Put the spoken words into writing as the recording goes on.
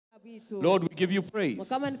Lord, we give you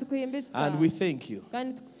praise. And we thank you.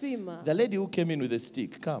 The lady who came in with a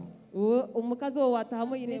stick, come.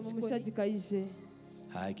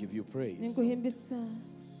 I give you praise.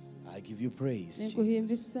 I give you praise,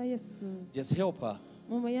 Jesus. Just help her.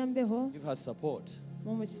 Give her support.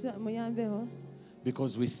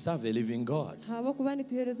 Because we serve a living God.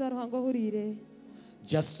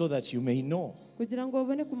 Just so that you may know.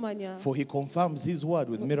 For he confirms his word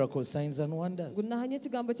with miracles, signs and wonders.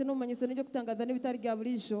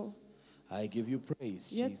 I give you praise,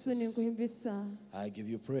 Jesus. I give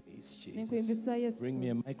you praise, Jesus. Bring me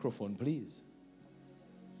a microphone, please.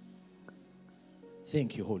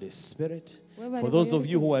 Thank you, Holy Spirit. For those of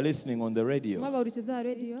you who are listening on the radio,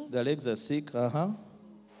 the legs are sick.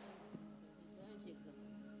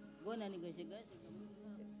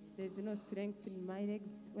 There's no strength in my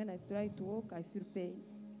legs. When I try to walk, I feel pain.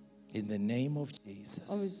 In the name of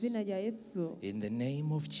Jesus. In the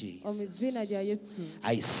name of Jesus.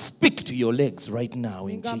 I speak to your legs right now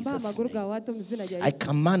in Jesus' name. I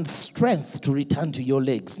command strength to return to your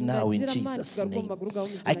legs now in Jesus' name.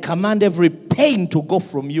 I command every pain to go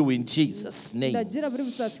from you in Jesus' name.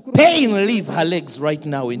 Pain, leave her legs right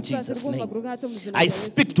now in Jesus' name. I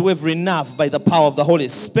speak to every nerve by the power of the Holy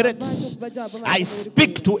Spirit. I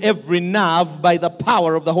speak to every nerve by the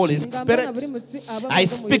power of the Holy Spirit. I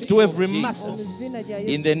speak to every muscle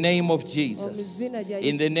in the name of Jesus.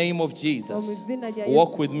 In the name of Jesus.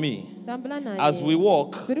 Walk with me. As we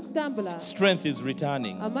walk, strength is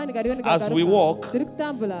returning. As we walk,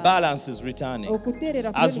 balance is returning.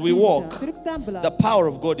 As we walk, the power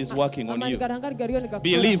of God is working on you.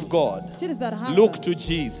 Believe God. Look to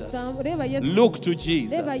Jesus. Look to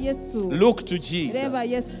Jesus. Look to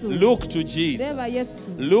Jesus. Look to Jesus.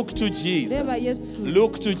 Look to Jesus.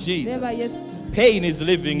 Look to Jesus. Pain is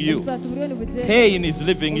leaving you. Pain is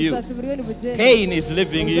leaving you. Pain is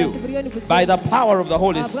leaving you. By the power of the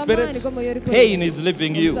Holy Spirit, pain is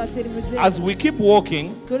leaving you. As we keep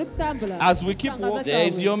walking, there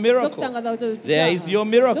is your miracle. There is your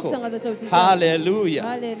miracle. Hallelujah.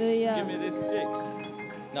 Give me this stick.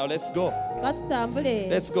 Now let's go.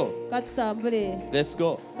 Let's go. Let's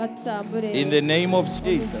go. In the name of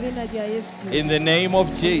Jesus. In the name of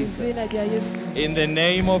Jesus. In the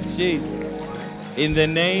name of Jesus. In the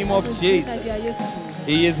name of Jesus.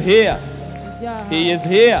 He is here. He is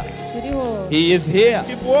here. He is here.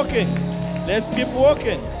 Keep walking. Let's keep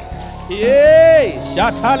walking. Yay!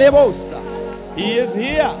 Shatalebosa. He is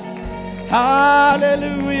here.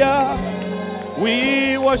 Hallelujah.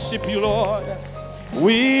 We worship you, Lord.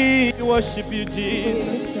 We worship you,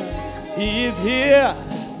 Jesus. He is here.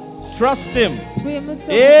 Trust him.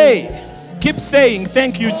 Hey, keep saying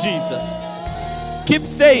thank you, Jesus. Keep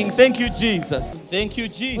saying thank you, Jesus. Thank you,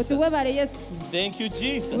 Jesus. Thank you,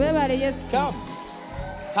 Jesus. Come.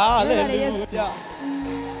 Hallelujah.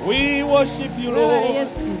 We worship you, Lord.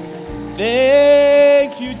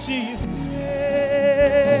 Thank you, Jesus.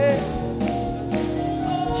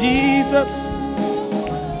 Jesus.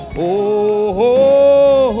 Oh,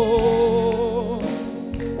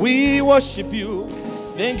 we worship you.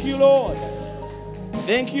 Thank you, Lord.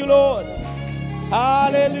 Thank you, Lord.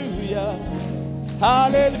 Hallelujah.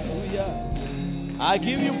 Hallelujah. I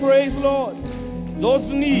give you praise, Lord.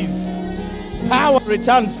 Those knees, power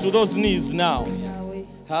returns to those knees now.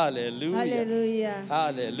 Hallelujah. Hallelujah.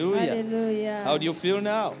 Hallelujah. Hallelujah. How do you feel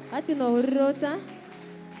now?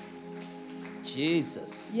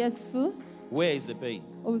 Jesus. Yes. Where is the pain?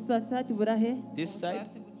 This side?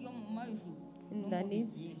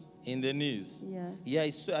 In the knees. Yeah,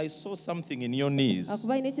 I saw something in your knees.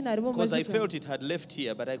 Because I felt it had left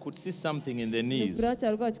here, but I could see something in the knees.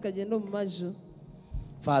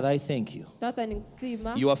 Father, I thank you.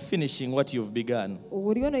 You are finishing what you've begun.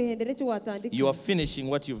 You are finishing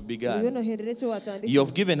what you've begun. You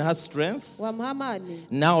have given her strength.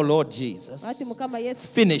 Now, Lord Jesus,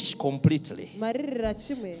 finish completely.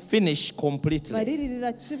 Finish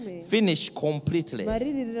completely. Finish completely.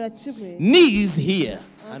 Knees here.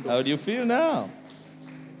 How do you feel now?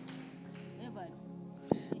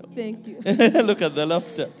 Thank you. Look at the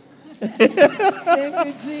laughter. Thank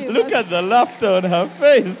you, Jesus. Look at the laughter on her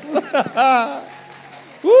face.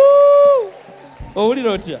 Woo! Oh, what did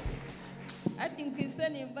you do? I think it's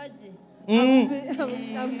any budget. I'm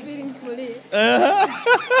feeling fully.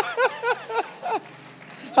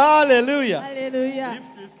 Hallelujah. Hallelujah.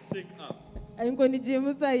 Lift this stick up.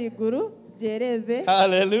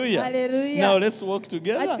 Hallelujah. Hallelujah. Now let's walk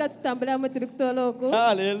together. Hallelujah.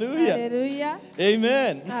 Hallelujah.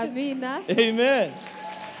 Amen. Amina. Amen.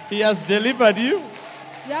 He has delivered you.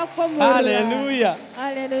 Hallelujah.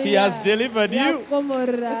 Hallelujah. He has delivered you.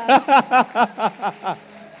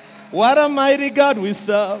 What a mighty God we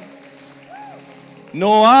serve.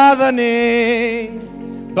 No other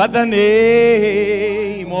name but the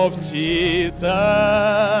name of Jesus.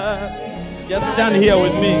 Just stand here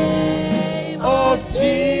with me. Of Jesus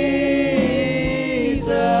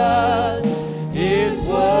is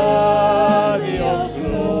worthy of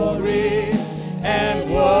glory and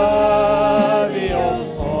worthy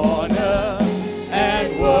of honor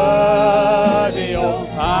and worthy of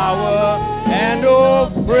power and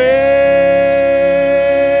of praise.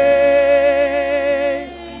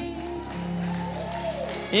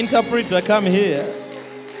 Interpreter, come here.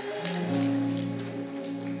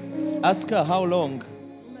 Ask her how long.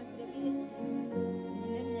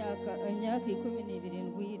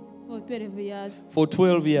 For 12 years. For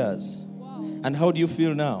 12 years. Wow. And how do you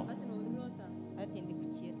feel now?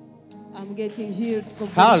 I'm getting healed.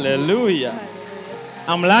 Hallelujah.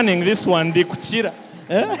 I'm learning this one, Dikuchira.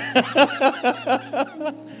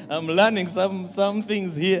 I'm learning some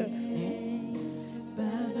things here.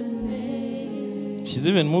 She's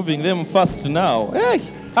even moving them fast now. Hey,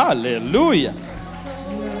 hallelujah.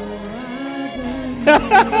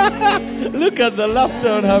 Look at the laughter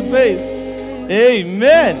on her face.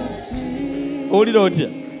 Amen. Hold it out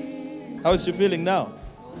here. How is she feeling now?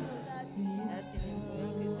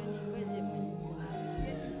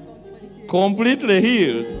 Completely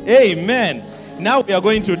healed. Amen. Now we are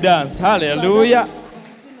going to dance. Hallelujah.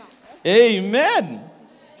 Amen.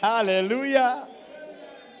 Hallelujah.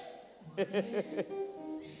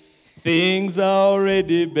 Things are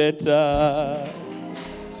already better.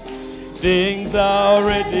 Things are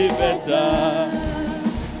already better.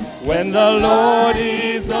 When the Lord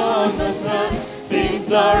is on the side,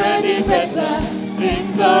 things are already better.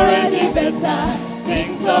 Things are already better.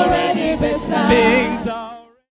 Things are already better. Things are